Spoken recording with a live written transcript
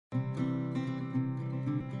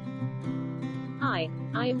Hi,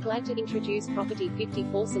 I am glad to introduce property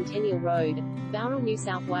 54 Centennial Road, Bowral, New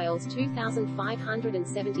South Wales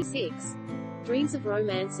 2576. Dreams of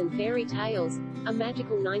romance and fairy tales, a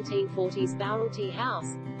magical 1940s Bowral Tea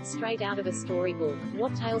House, straight out of a storybook.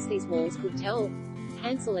 What tales these walls could tell?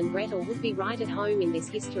 Hansel and Gretel would be right at home in this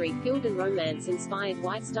history-filled and romance-inspired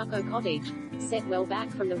white stucco cottage, set well back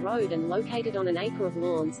from the road and located on an acre of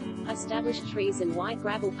lawns, established trees and white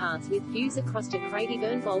gravel paths with views across to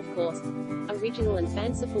Craigieburn Golf Course. Original and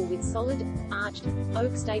fanciful with solid, arched,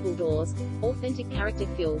 oak stable doors, authentic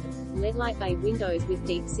character-filled, LED-light bay windows with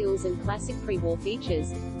deep sills and classic pre-war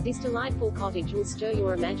features, this delightful cottage will stir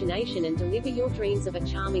your imagination and deliver your dreams of a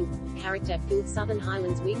charming, character-filled Southern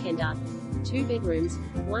Highlands weekender. 2 bedrooms,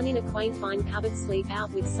 one in a quaint fine cupboard sleep out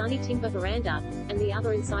with sunny timber veranda, and the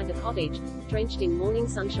other inside the cottage, drenched in morning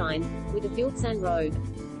sunshine, with a built-in robe.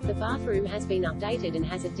 The bathroom has been updated and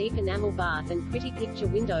has a deep enamel bath and pretty picture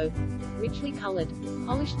window, richly colored,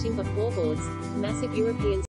 polished timber floorboards, massive European